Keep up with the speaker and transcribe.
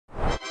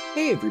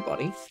Hey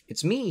everybody,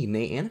 it's me,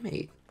 Nate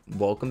Animate.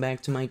 Welcome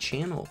back to my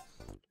channel.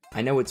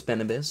 I know it's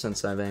been a bit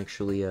since I've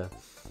actually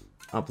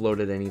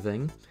uploaded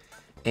anything,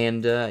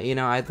 and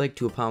I'd like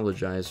to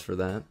apologize for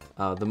that.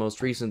 The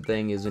most recent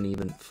thing isn't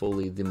even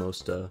fully the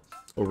most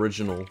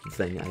original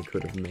thing I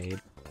could have made.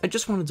 I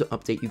just wanted to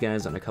update you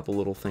guys on a couple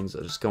little things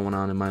that are just going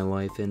on in my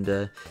life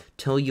and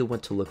tell you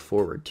what to look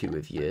forward to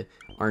if you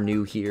are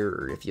new here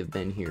or if you've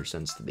been here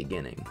since the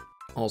beginning.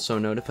 Also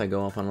note, if I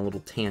go off on a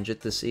little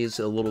tangent, this is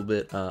a little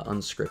bit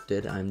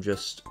unscripted. I'm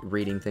just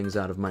reading things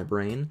out of my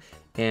brain,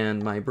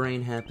 and my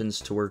brain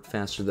happens to work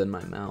faster than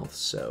my mouth,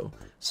 so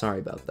sorry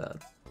about that.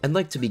 I'd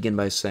like to begin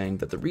by saying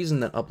that the reason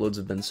that uploads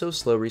have been so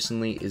slow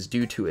recently is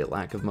due to a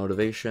lack of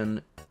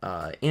motivation,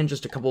 and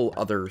just a couple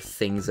other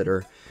things that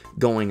are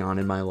going on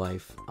in my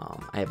life.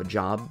 I have a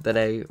job that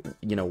I,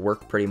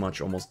 work pretty much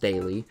almost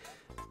daily.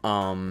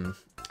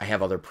 I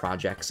have other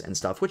projects and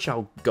stuff, which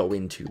I'll go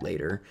into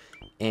later.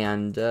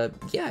 And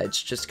yeah,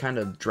 it's just kind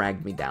of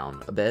dragged me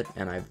down a bit,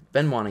 and I've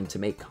been wanting to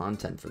make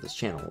content for this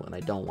channel, and I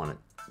don't want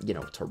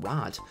it, to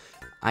rot.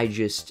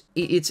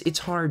 It's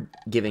hard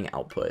giving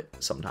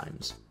output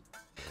sometimes.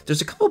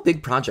 There's a couple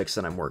big projects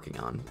that I'm working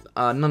on.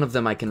 None of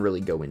them I can really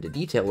go into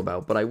detail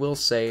about, but I will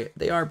say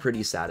they are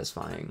pretty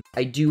satisfying.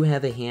 I do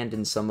have a hand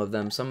in some of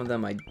them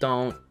I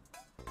don't.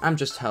 I'm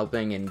just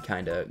helping and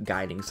kind of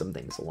guiding some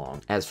things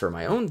along. As for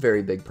my own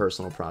very big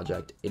personal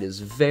project, it is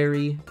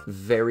very,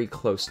 very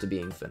close to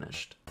being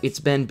finished. It's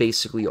been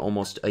basically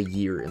almost a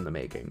year in the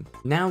making.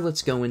 Now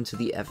let's go into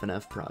the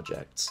FNF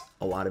projects.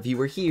 A lot of you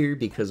are here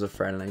because of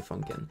Friday Night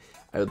Funkin'.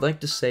 I would like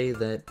to say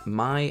that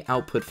my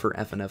output for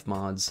FNF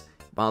mods,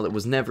 while it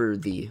was never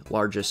the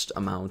largest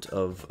amount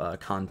of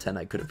content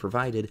I could have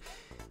provided,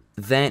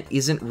 that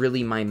isn't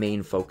really my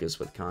main focus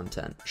with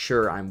content.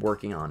 Sure, I'm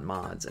working on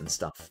mods and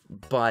stuff,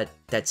 but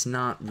that's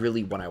not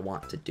really what I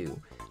want to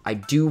do. I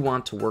do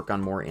want to work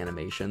on more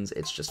animations,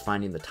 it's just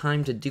finding the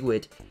time to do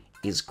it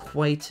is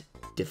quite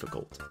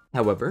difficult.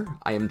 However,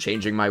 I am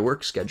changing my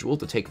work schedule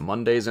to take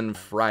Mondays and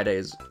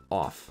Fridays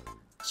off,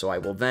 so I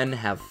will then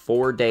have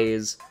 4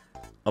 days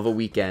of a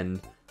weekend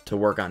to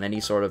work on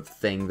any sort of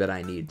thing that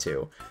I need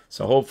to.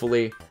 So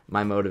hopefully,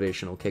 my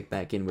motivation will kick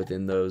back in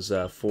within those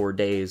 4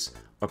 days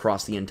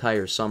across the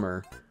entire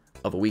summer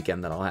of a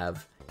weekend that I'll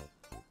have,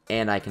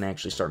 and I can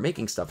actually start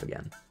making stuff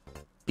again.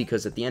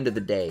 Because at the end of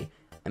the day,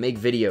 I make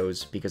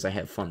videos because I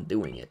have fun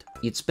doing it.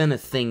 It's been a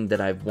thing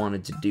that I've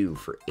wanted to do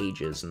for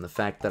ages, and the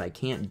fact that I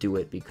can't do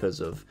it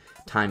because of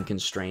time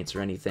constraints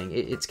or anything,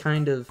 it's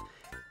kind of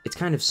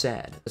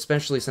sad,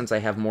 especially since I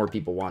have more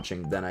people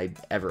watching than I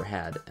ever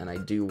had, and I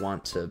do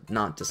want to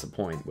not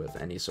disappoint with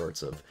any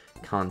sorts of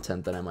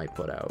content that I might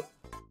put out.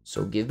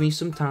 So give me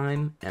some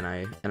time, and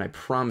I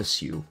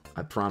promise you,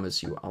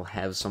 I'll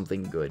have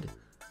something good,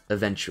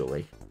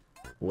 eventually,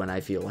 when I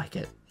feel like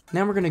it.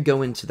 Now we're gonna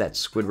go into that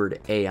Squidward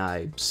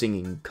AI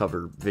singing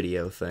cover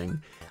video thing.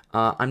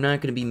 I'm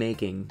not gonna be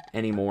making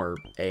any more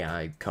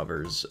AI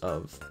covers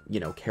of,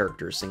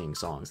 characters singing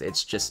songs.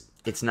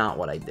 It's not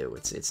what I do,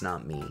 it's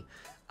not me.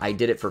 I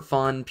did it for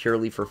fun,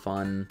 purely for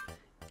fun,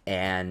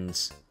 and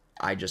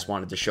I just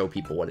wanted to show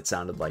people what it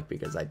sounded like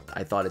because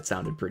I thought it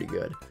sounded pretty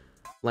good.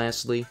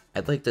 Lastly,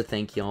 I'd like to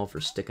thank y'all for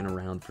sticking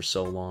around for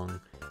so long.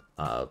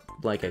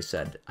 Like I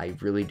said, I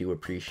really do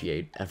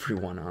appreciate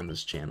everyone on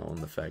this channel and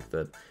the fact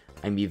that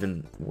I'm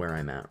even where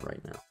I'm at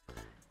right now.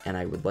 And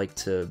I would like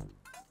to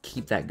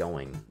keep that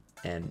going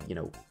and,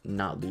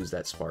 not lose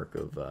that spark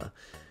of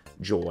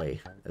joy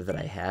that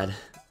I had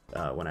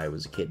when I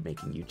was a kid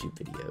making YouTube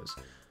videos.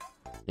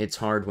 It's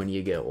hard when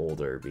you get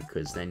older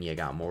because then you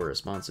got more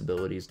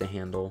responsibilities to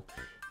handle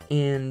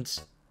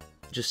and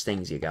just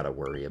things you gotta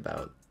worry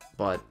about.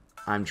 But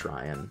I'm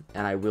trying,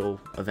 and I will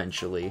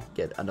eventually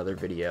get another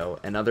video,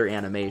 another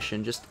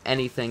animation, just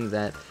anything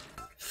that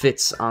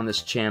fits on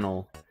this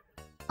channel,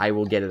 I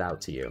will get it out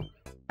to you.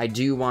 I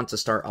do want to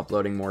start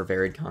uploading more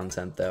varied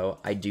content, though.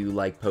 I do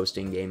like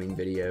posting gaming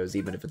videos,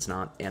 even if it's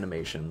not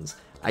animations.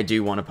 I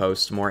do want to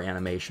post more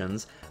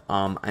animations.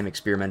 I'm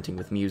experimenting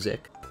with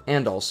music.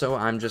 And also,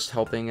 I'm just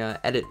helping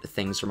edit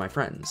things for my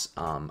friends.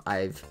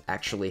 I've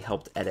actually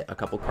helped edit a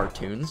couple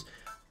cartoons.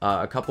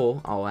 A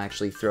couple, I'll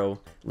actually throw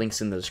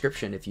links in the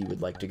description if you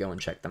would like to go and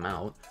check them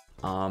out.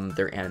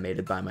 They're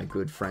animated by my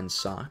good friend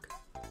Sock.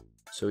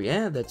 So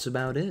yeah, that's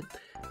about it.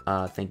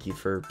 Thank you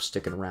for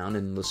sticking around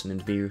and listening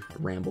to me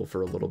ramble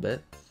for a little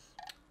bit.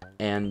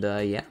 And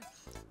yeah,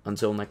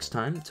 until next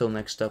time, until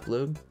next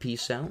upload,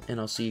 peace out, and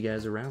I'll see you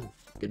guys around.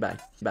 Goodbye.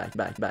 Bye,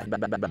 bye, bye, bye,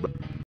 bye, bye, bye.